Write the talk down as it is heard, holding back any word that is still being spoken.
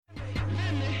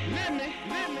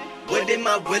What am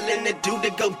I willing to do to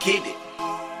go get it?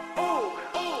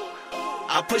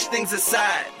 I push things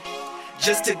aside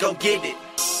just to go get it.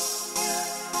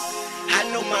 I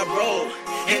know my role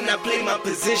and I play my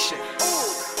position.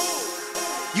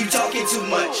 You talking too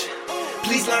much.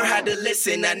 Please learn how to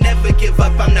listen. I never give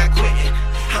up. I'm not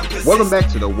quitting. Welcome back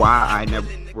to the Why I Never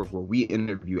Work, where we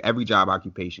interview every job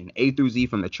occupation, A through Z,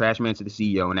 from the trash man to the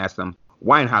CEO, and ask them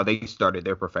why and how they started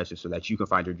their profession so that you can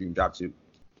find your dream job too.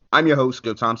 I'm your host,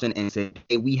 Joe Thompson, and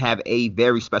today we have a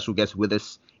very special guest with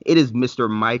us. It is Mr.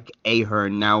 Mike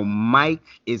Ahearn. Now, Mike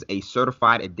is a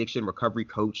certified addiction recovery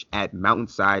coach at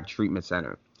Mountainside Treatment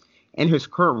Center. In his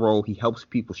current role, he helps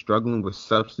people struggling with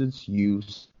substance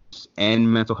use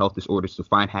and mental health disorders to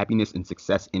find happiness and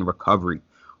success in recovery,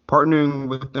 partnering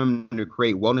with them to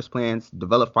create wellness plans,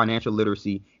 develop financial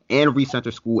literacy, and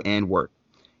recenter school and work.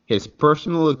 His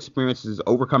personal experiences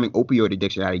overcoming opioid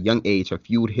addiction at a young age have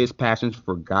fueled his passions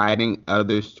for guiding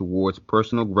others towards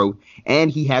personal growth,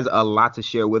 and he has a lot to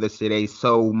share with us today.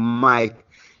 So, Mike,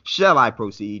 shall I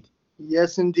proceed?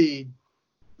 Yes, indeed.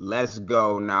 Let's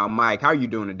go. Now, Mike, how are you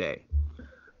doing today?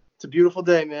 It's a beautiful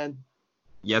day, man.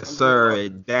 Yes, sir.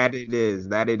 That it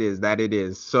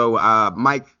is. So,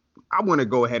 Mike, I want to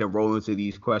go ahead and roll into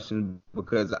these questions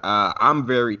because I'm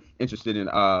very interested in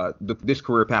this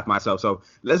career path myself. So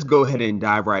let's go ahead and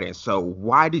dive right in. So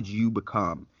why did you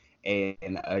become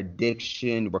an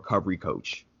addiction recovery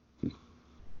coach?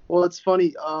 Well, it's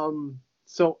funny.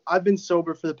 So I've been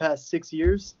sober for the past 6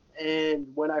 years. And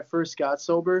when I first got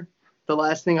sober, the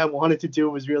last thing I wanted to do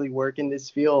was really work in this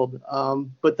field.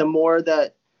 But the more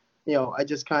that, I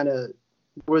just kind of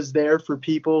was there for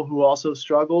people who also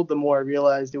struggled, the more I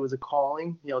realized it was a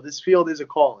calling. This field is a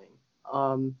calling.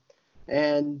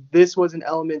 And this was an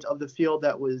element of the field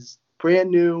that was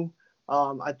brand new.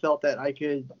 I felt that I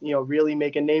could, really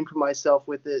make a name for myself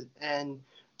with it and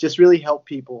just really help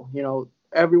people.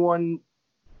 Everyone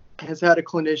has had a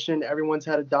clinician, everyone's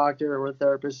had a doctor or a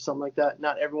therapist or something like that.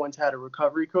 Not everyone's had a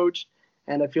recovery coach.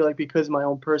 And I feel like because of my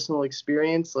own personal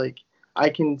experience, I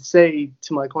can say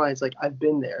to my clients, I've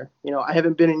been there. I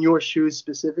haven't been in your shoes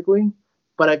specifically,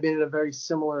 but I've been in a very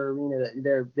similar arena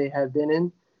that they have been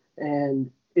in.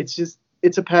 And it's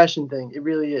a passion thing. It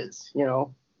really is.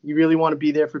 You really want to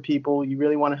be there for people. You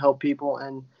really want to help people.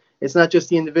 And it's not just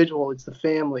the individual, it's the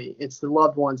family, it's the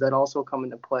loved ones that also come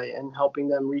into play and helping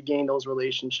them regain those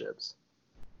relationships.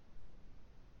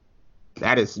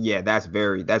 That's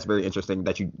very interesting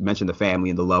that you mentioned the family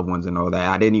and the loved ones and all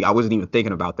that. I wasn't even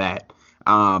thinking about that.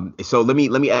 So let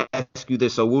me ask you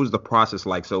this. So what was the process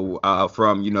like? So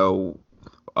from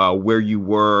where you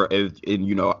were and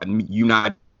you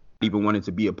not even wanting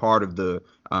to be a part of the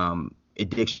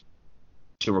addiction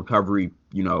recovery,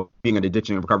 being an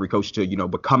addiction recovery coach to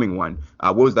becoming one.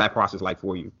 What was that process like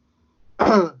for you?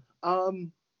 I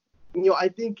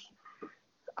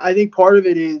think part of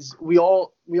it is we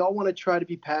all want to try to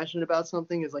be passionate about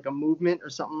something as like a movement or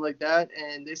something like that.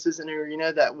 And this is an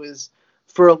arena that was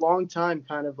for a long time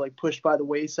kind of pushed by the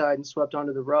wayside and swept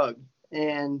under the rug.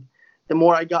 And the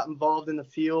more I got involved in the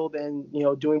field and,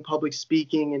 doing public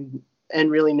speaking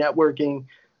and really networking,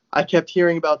 I kept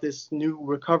hearing about this new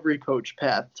recovery coach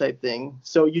path type thing.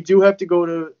 So you do have to go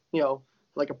to,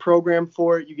 a program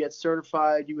for it. You get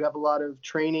certified. You have a lot of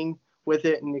training with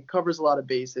it, and it covers a lot of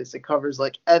bases. It covers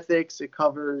ethics. It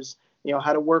covers,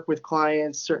 how to work with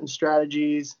clients, certain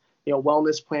strategies,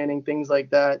 wellness planning, things like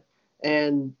that.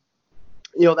 And,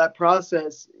 that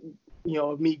process,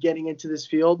 of me getting into this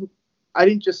field, I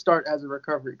didn't just start as a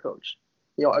recovery coach.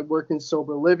 I worked in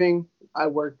sober living. I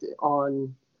worked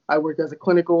as a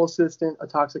clinical assistant, a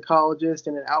toxicologist,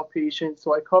 and an outpatient.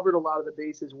 So I covered a lot of the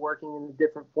bases working in the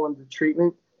different forms of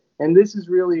treatment. And this is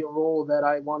really a role that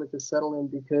I wanted to settle in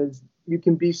because you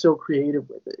can be so creative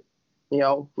with it.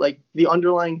 The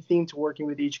underlying theme to working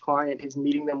with each client is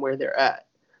meeting them where they're at.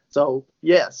 So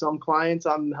yeah, some clients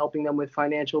I'm helping them with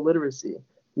financial literacy,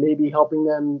 maybe helping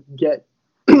them get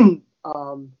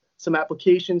some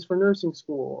applications for nursing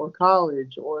school or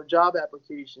college or job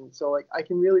applications. So I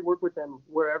can really work with them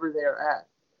wherever they're at.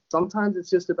 Sometimes it's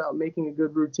just about making a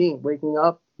good routine, waking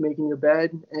up, making your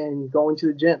bed, and going to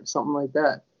the gym, something like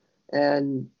that.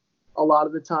 And a lot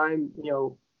of the time,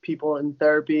 people in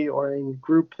therapy or in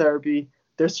group therapy,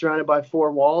 they're surrounded by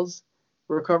four walls.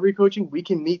 Recovery coaching, we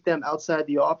can meet them outside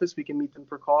the office. We can meet them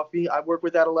for coffee. I work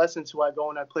with adolescents who I go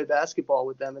and I play basketball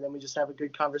with them, and then we just have a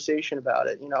good conversation about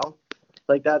it,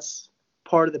 That's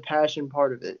part of the passion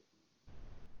part of it.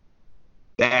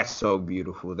 That's so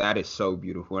beautiful. That is so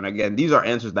beautiful. And again, these are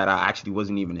answers that I actually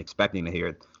wasn't even expecting to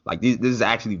hear. This is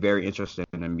actually very interesting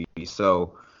to me.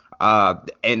 So,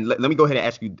 and let me go ahead and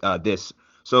ask you this.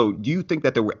 So do you think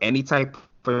that there were any type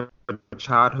of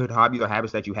childhood hobbies or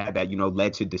habits that you had that,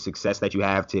 led to the success that you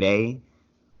have today?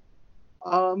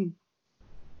 Um,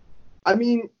 I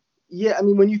mean, yeah, I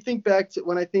mean, when I think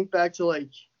back to like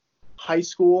high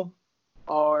school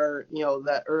or,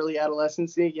 that early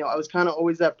adolescence, I was kind of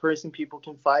always that person people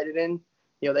confided in.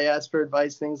 They asked for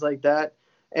advice, things like that.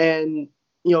 And,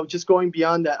 just going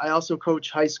beyond that, I also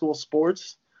coach high school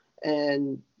sports.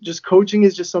 And just coaching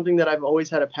is just something that I've always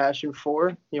had a passion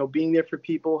for, being there for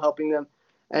people, helping them.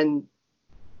 And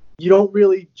you don't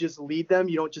really just lead them.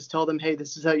 You don't just tell them, hey,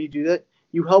 this is how you do that.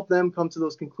 You help them come to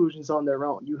those conclusions on their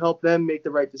own. You help them make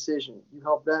the right decision. You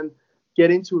help them get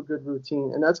into a good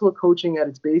routine. And that's what coaching at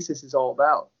its basis is all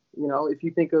about. If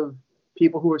you think of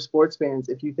people who are sports fans,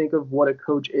 if you think of what a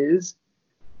coach is,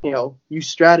 you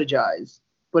strategize,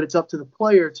 but it's up to the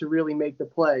player to really make the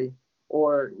play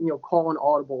or, call an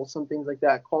audible, some things like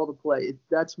that, call the play.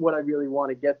 That's what I really want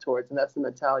to get towards. And that's the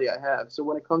mentality I have. So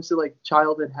when it comes to like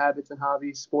childhood habits and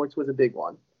hobbies, sports was a big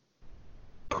one.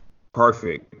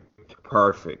 Perfect.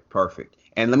 Perfect. Perfect.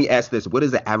 And let me ask this. What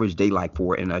is the average day like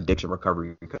for an addiction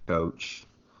recovery coach?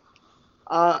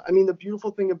 I mean, the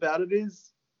beautiful thing about it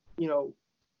is, you know,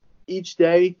 each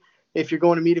day, if you're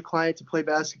going to meet a client to play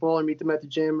basketball or meet them at the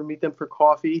gym or meet them for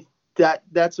coffee,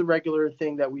 that's a regular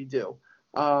thing that we do.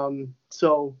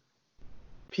 So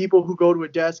people who go to a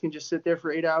desk and just sit there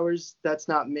for 8 hours, that's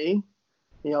not me.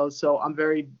 So I'm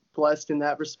very blessed in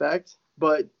that respect.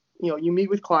 But, you meet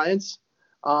with clients.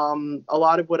 A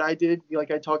lot of what I did, like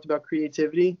I talked about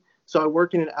creativity. So I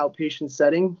work in an outpatient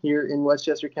setting here in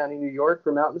Westchester County, New York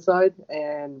for Mountainside.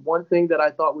 And one thing that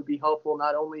I thought would be helpful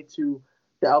not only to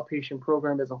the outpatient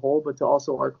program as a whole, but to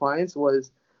also our clients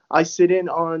was I sit in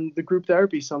on the group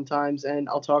therapy sometimes and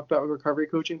I'll talk about recovery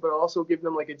coaching, but I'll also give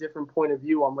them like a different point of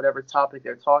view on whatever topic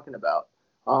they're talking about,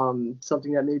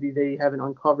 something that maybe they haven't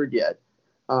uncovered yet.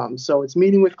 So it's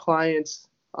meeting with clients,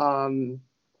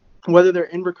 whether they're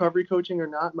in recovery coaching or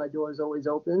not, my door is always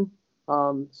open.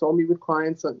 So I'll meet with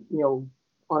clients, on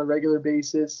a regular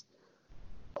basis.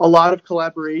 A lot of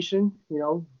collaboration,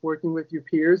 working with your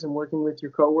peers and working with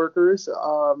your coworkers.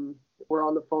 We're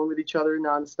on the phone with each other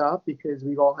nonstop because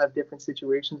we all have different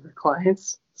situations with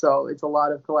clients. So it's a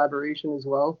lot of collaboration as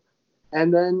well.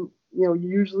 And then, you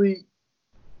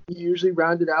usually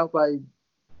round it out by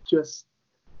just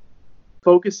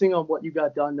focusing on what you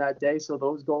got done that day. So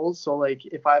those goals. So like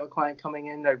if I have a client coming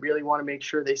in, I really want to make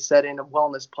sure they set in a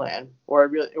wellness plan,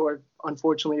 or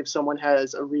unfortunately, if someone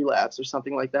has a relapse or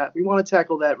something like that, we want to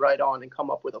tackle that right on and come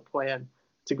up with a plan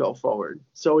to go forward.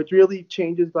 So it really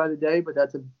changes by the day, but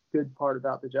that's a good part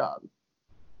about the job.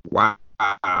 Wow.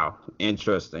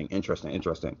 Interesting. Interesting.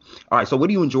 Interesting. All right. So what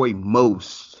do you enjoy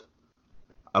most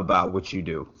about what you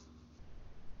do?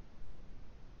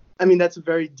 I mean, that's a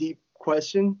very deep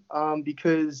question,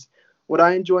 because what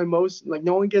I enjoy most, like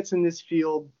no one gets in this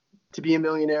field to be a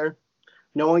millionaire.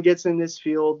 No one gets in this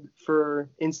field for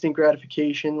instant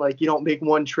gratification. Like you don't make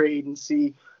one trade and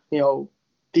see,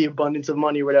 the abundance of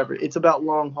money or whatever. It's about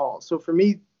long haul. So for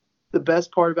me, the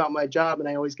best part about my job, and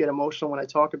I always get emotional when I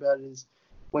talk about it, is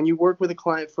when you work with a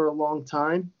client for a long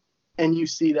time and you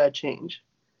see that change.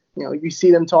 You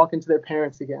see them talking to their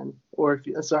parents again, or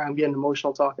sorry, I'm getting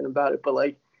emotional talking about it, but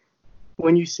like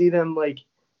when you see them like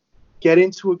get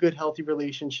into a good healthy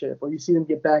relationship, or you see them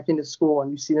get back into school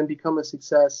and you see them become a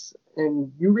success,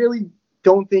 and you really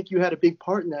don't think you had a big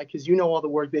part in that because all the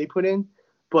work they put in,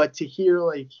 but to hear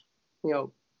like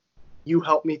you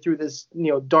helped me through this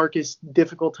darkest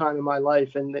difficult time in my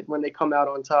life, and that when they come out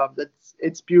on top,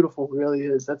 it's beautiful. It really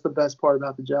is. That's the best part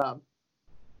about the job.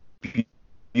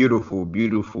 Beautiful.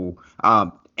 Beautiful.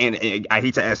 And I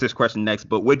hate to ask this question next,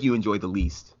 but what do you enjoy the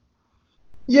least?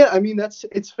 Yeah, I mean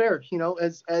it's fair.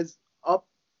 As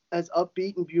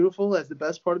upbeat and beautiful as the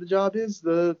best part of the job is,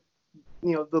 the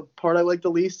part I like the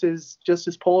least is just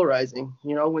as polarizing.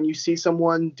 When you see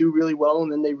someone do really well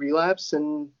and then they relapse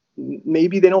and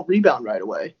maybe they don't rebound right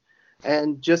away.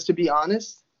 And just to be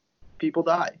honest, people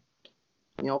die.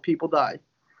 People die.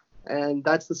 And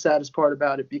that's the saddest part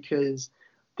about it, because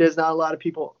there's not a lot of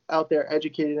people out there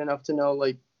educated enough to know,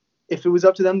 like, if it was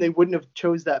up to them, they wouldn't have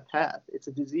chose that path. It's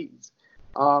a disease.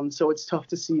 So it's tough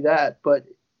to see that. But,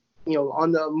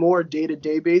 on the more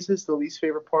day-to-day basis, the least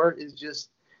favorite part is just,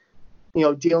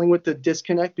 dealing with the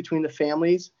disconnect between the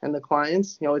families and the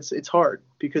clients. It's hard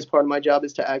because part of my job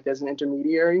is to act as an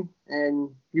intermediary.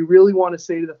 And you really want to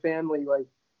say to the family, like,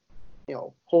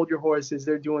 hold your horses.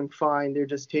 They're doing fine. They're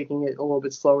just taking it a little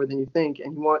bit slower than you think.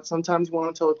 And sometimes you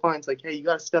want to tell the clients, like, hey, you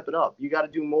got to step it up. You got to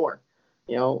do more,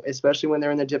 especially when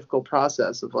they're in the difficult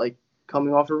process of like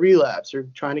coming off a relapse or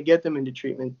trying to get them into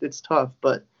treatment. It's tough.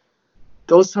 But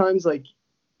those times, like,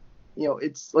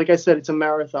 it's like I said, it's a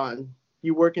marathon.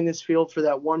 You work in this field for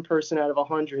that one person out of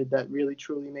 100 that really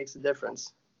truly makes a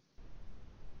difference.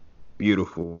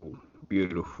 Beautiful,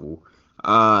 beautiful.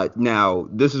 Now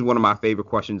this is one of my favorite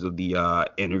questions of the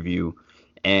interview,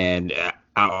 and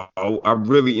I'm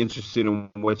really interested in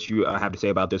what you have to say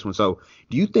about this one. So,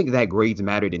 do you think that grades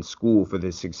mattered in school for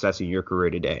the success in your career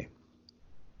today?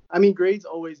 I mean, grades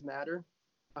always matter.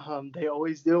 They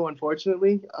always do,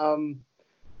 unfortunately.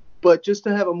 But just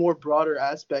to have a more broader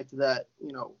aspect to that,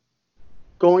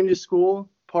 going to school,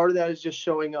 part of that is just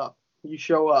showing up. You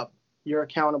show up, you're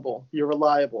accountable, you're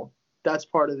reliable. That's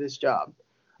part of this job.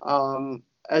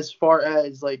 As far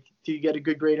as like, do you get a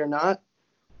good grade or not?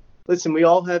 Listen, we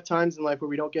all have times in life where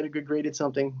we don't get a good grade at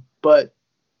something, but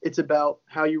it's about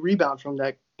how you rebound from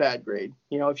that bad grade.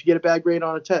 If you get a bad grade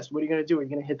on a test, what are you going to do? Are you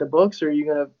going to hit the books, or are you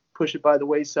going to push it by the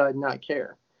wayside and not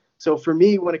care? So for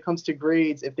me, when it comes to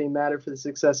grades, if they matter for the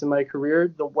success in my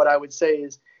career, what I would say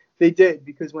is they did,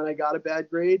 because when I got a bad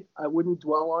grade, I wouldn't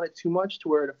dwell on it too much to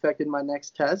where it affected my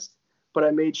next test, but I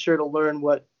made sure to learn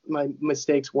what my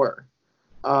mistakes were.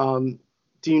 Um,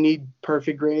 do you need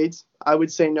perfect grades? I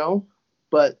would say no,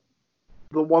 but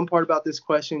the one part about this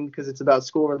question, because it's about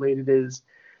school related, is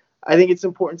I think it's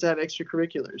important to have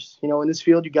extracurriculars. In this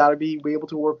field, you got to be able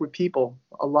to work with people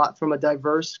a lot from a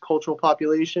diverse cultural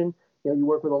population. You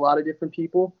work with a lot of different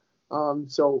people.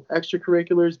 So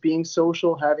extracurriculars, being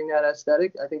social, having that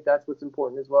aesthetic, I think that's what's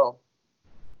important as well.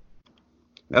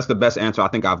 That's the best answer I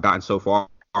think I've gotten so far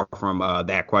from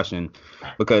that question,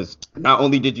 because not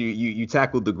only did you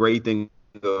tackle the great thing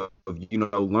of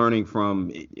learning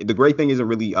from the great thing isn't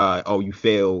really you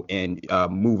fail and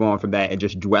move on from that and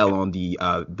just dwell on the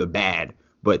bad,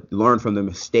 but learn from the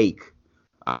mistake,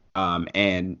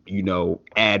 and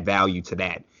add value to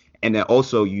that. And then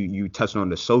also you touched on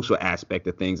the social aspect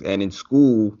of things, and in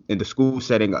the school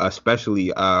setting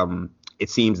especially, it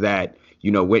seems that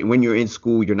when you're in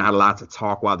school, you're not allowed to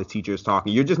talk while the teacher is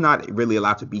talking. You're just not really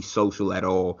allowed to be social at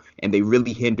all, and they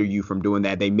really hinder you from doing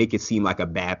that. They make it seem like a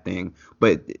bad thing.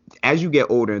 But as you get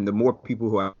older, and the more people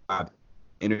who I've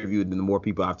interviewed and the more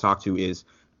people I've talked to, is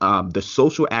the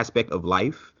social aspect of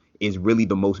life is really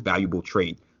the most valuable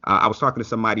trait. I was talking to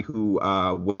somebody who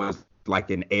was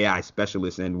like an AI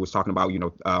specialist and was talking about,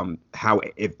 how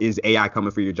if is AI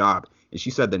coming for your job? And she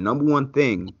said the number one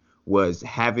thing was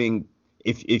having,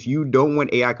 if you don't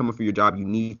want AI coming for your job, you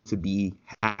need to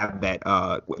have that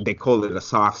they call it a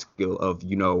soft skill of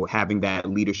having that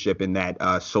leadership and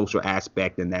that social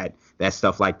aspect and that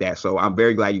stuff like that. So I'm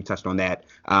very glad you touched on that.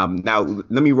 Now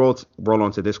let me roll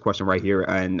on to this question right here,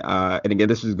 and again,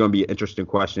 this is going to be an interesting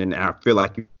question, and I feel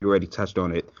like you already touched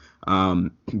on it.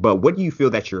 But what do you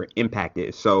feel that your impact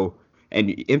is? So,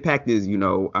 and impact is,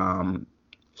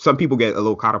 some people get a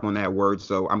little caught up on that word,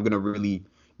 so I'm gonna really,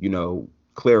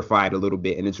 clarify it a little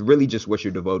bit, and it's really just what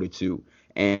you're devoted to.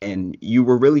 And you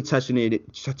were really touching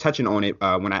on it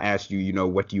when I asked you,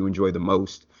 what do you enjoy the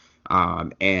most?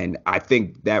 And I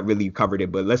think that really covered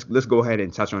it. But let's go ahead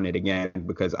and touch on it again,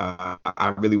 because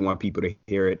I really want people to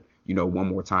hear it, one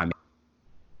more time.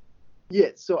 Yeah,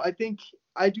 so I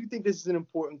do think this is an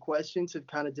important question to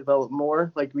kind of develop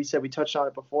more. Like we said, we touched on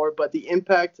it before, but the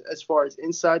impact as far as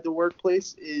inside the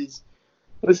workplace is,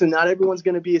 listen, not everyone's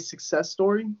going to be a success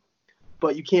story,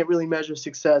 but you can't really measure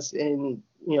success in,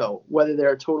 whether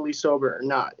they're totally sober or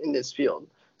not in this field.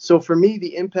 So for me,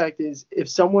 the impact is if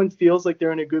someone feels like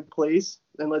they're in a good place,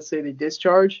 and let's say they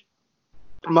discharge,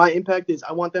 my impact is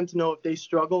I want them to know if they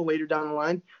struggle later down the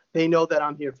line, they know that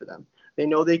I'm here for them. They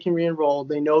know they can re-enroll.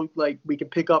 They know like we can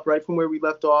pick up right from where we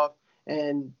left off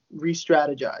and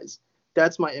re-strategize.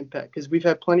 That's my impact, because we've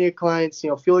had plenty of clients,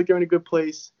 feel like they're in a good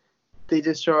place, they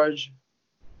discharge,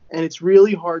 and it's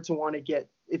really hard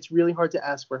to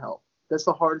ask for help. That's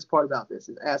the hardest part about this,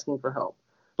 is asking for help.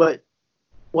 But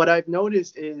what I've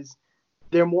noticed is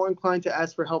they're more inclined to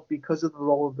ask for help because of the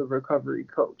role of the recovery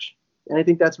coach. And I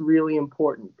think that's really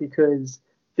important, because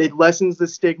it lessens the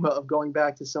stigma of going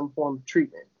back to some form of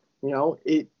treatment.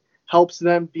 It helps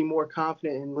them be more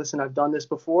confident and listen, I've done this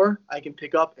before. I can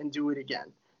pick up and do it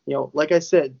again. Like I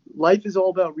said, life is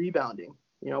all about rebounding.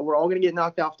 We're all going to get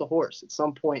knocked off the horse at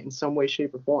some point in some way,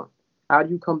 shape, or form. How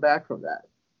do you come back from that?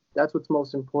 That's what's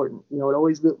most important. It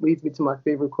always leads me to my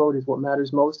favorite quote, is what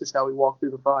matters most is how we walk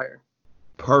through the fire.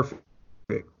 Perfect.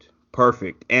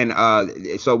 Perfect. And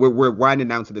so we're winding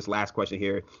down to this last question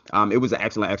here. It was an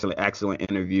excellent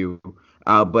interview.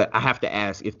 But I have to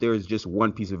ask, if there's just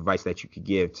one piece of advice that you could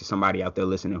give to somebody out there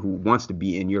listening who wants to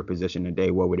be in your position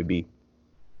today, what would it be?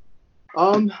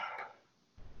 I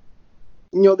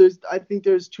think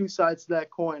there's two sides to that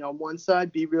coin. On one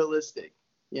side, be realistic.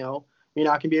 You're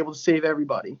not going to be able to save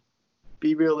everybody.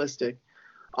 Be realistic.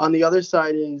 On the other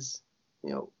side is,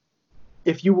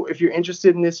 if you're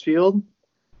interested in this field,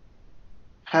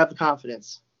 have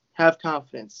confidence. Have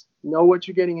confidence. Know what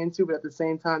you're getting into, but at the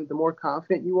same time, the more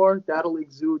confident you are, that'll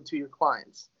exude to your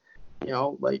clients.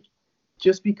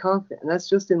 Just be confident. And that's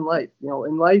just in life.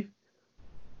 In life,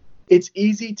 it's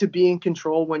easy to be in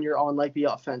control when you're on like the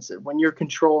offensive, when you're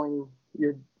controlling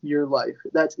your life.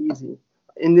 That's easy.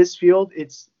 In this field,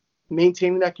 it's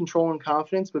maintaining that control and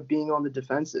confidence, but being on the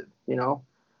defensive,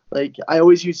 Like, I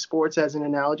always use sports as an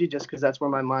analogy just because that's where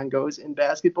my mind goes. In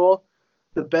basketball,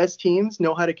 the best teams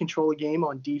know how to control a game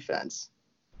on defense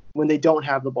when they don't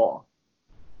have the ball.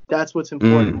 That's what's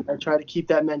important. I try to keep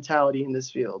that mentality in this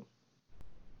field.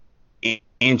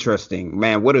 Interesting,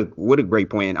 man. What a great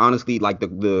point. And honestly, like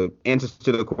the answers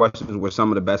to the questions were some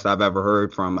of the best I've ever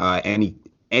heard from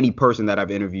any person that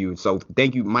I've interviewed. So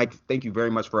thank you, Mike. Thank you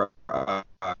very much for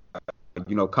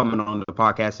coming on the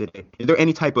podcast today. Is there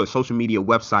any type of social media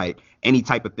website, any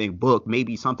type of thing, book,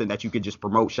 maybe something that you could just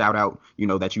promote, shout out,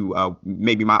 that you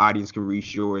maybe my audience can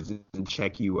reach yours and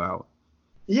check you out?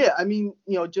 Yeah, I mean,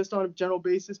 just on a general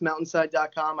basis,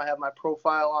 mountainside.com. I have my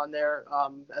profile on there.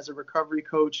 As a recovery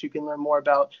coach, you can learn more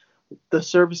about the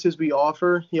services we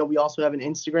offer. We also have an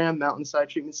Instagram, Mountainside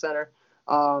Treatment Center.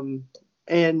 And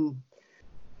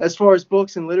as far as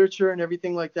books and literature and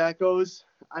everything like that goes,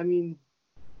 I mean,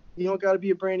 you don't got to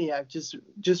be a brainiac.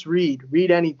 Just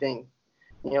read anything.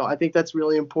 I think that's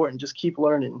really important. Just keep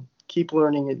learning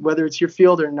it, whether it's your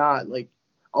field or not. Like,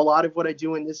 a lot of what I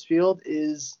do in this field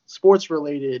is sports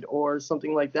related or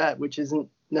something like that, which isn't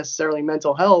necessarily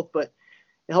mental health, but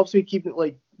it helps me keep it.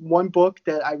 Like, one book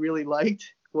that I really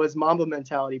liked was Mamba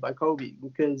Mentality by Kobe,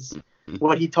 because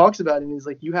what he talks about is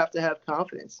like, you have to have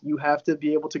confidence. You have to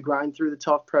be able to grind through the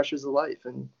tough pressures of life.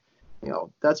 And,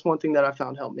 that's one thing that I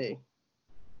found helped me.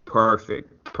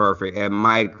 Perfect. And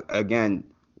Mike, again,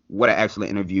 what an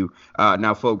excellent interview.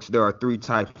 Now, folks, there are three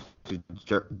types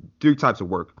of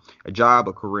work: a job,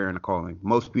 a career, and a calling.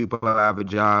 Most people have a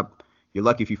job. You're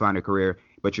lucky if you find a career,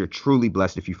 but you're truly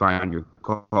blessed if you find your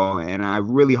calling. And I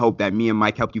really hope that me and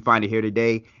Mike helped you find it here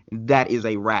today. That is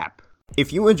a wrap.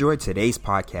 If you enjoyed today's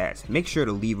podcast, make sure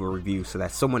to leave a review so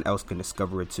that someone else can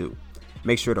discover it too.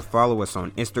 Make sure to follow us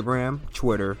on Instagram,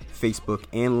 Twitter, Facebook,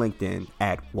 and LinkedIn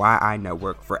at YI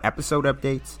Network for episode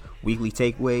updates, weekly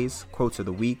takeaways, quotes of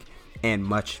the week, and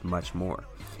much, much more.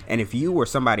 And if you or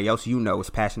somebody else is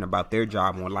passionate about their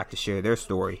job and would like to share their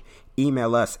story,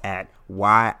 email us at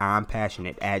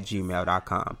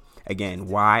whyimpassionate@gmail.com. Again,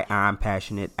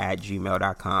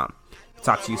 whyimpassionate@gmail.com.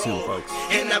 Talk to you soon, folks.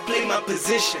 And I play my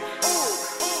position.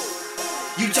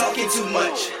 You talking too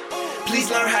much. Please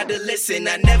learn how to listen.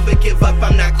 I never give up.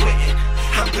 I'm not quitting.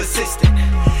 I'm persistent.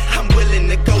 I'm willing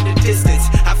to go the distance.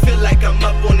 I feel like I'm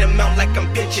up on the mount, like I'm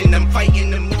pitching. I'm fighting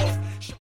the more.